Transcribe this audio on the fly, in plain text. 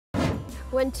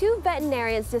When two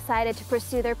veterinarians decided to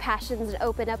pursue their passions and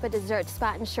open up a dessert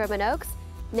spot in Sherman Oaks,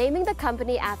 naming the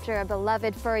company after a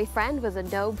beloved furry friend was a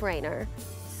no-brainer.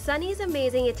 Sonny's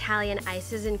amazing Italian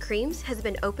ices and creams has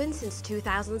been open since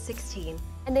 2016.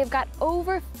 And they've got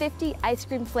over 50 ice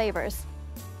cream flavors.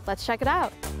 Let's check it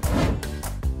out.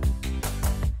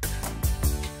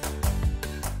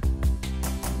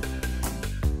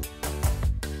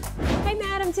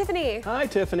 I'm Tiffany. Hi,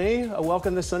 Tiffany.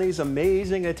 Welcome to Sonny's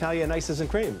amazing Italian ices and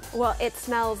creams. Well, it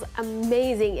smells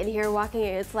amazing in here walking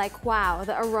in. It's like, wow,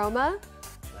 the aroma,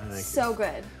 so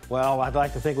good. Well, I'd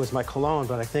like to think it was my cologne,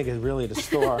 but I think it's really the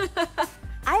store.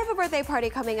 I have a birthday party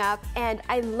coming up, and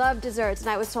I love desserts, and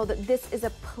I was told that this is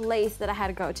a place that I had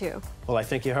to go to. Well, I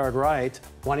think you heard right.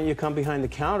 Why don't you come behind the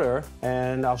counter,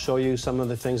 and I'll show you some of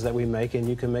the things that we make, and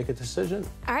you can make a decision.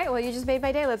 All right, well, you just made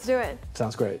my day. Let's do it.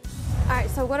 Sounds great. All right,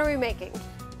 so what are we making?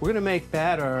 We're gonna make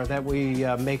batter that we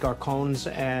make our cones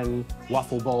and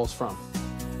waffle bowls from.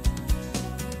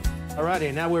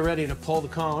 Alrighty, now we're ready to pull the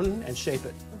cone and shape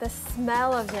it. The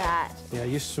smell of that. Yeah,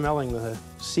 you're smelling the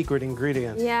secret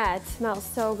ingredient. Yeah, it smells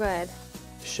so good.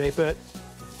 Shape it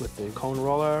with the cone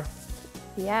roller.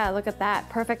 Yeah, look at that,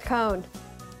 perfect cone.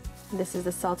 This is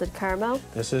the salted caramel.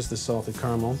 This is the salted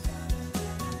caramel.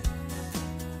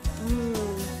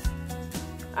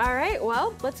 All right,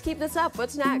 well, let's keep this up.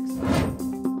 What's next?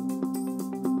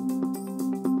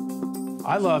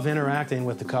 I love interacting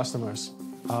with the customers.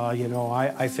 You know,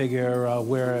 I figure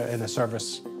we're in a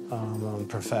service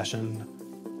profession.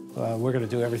 We're going to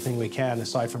do everything we can,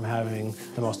 aside from having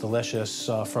the most delicious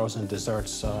frozen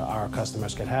desserts our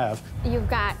customers could have. You've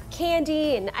got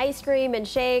candy and ice cream and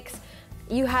shakes.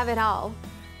 You have it all.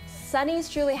 Sonny's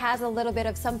truly has a little bit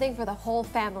of something for the whole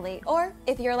family. Or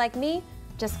if you're like me,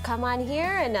 just come on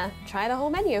here and try the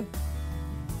whole menu.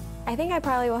 I think I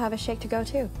probably will have a shake to go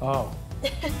too. Oh,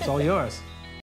 it's all yours.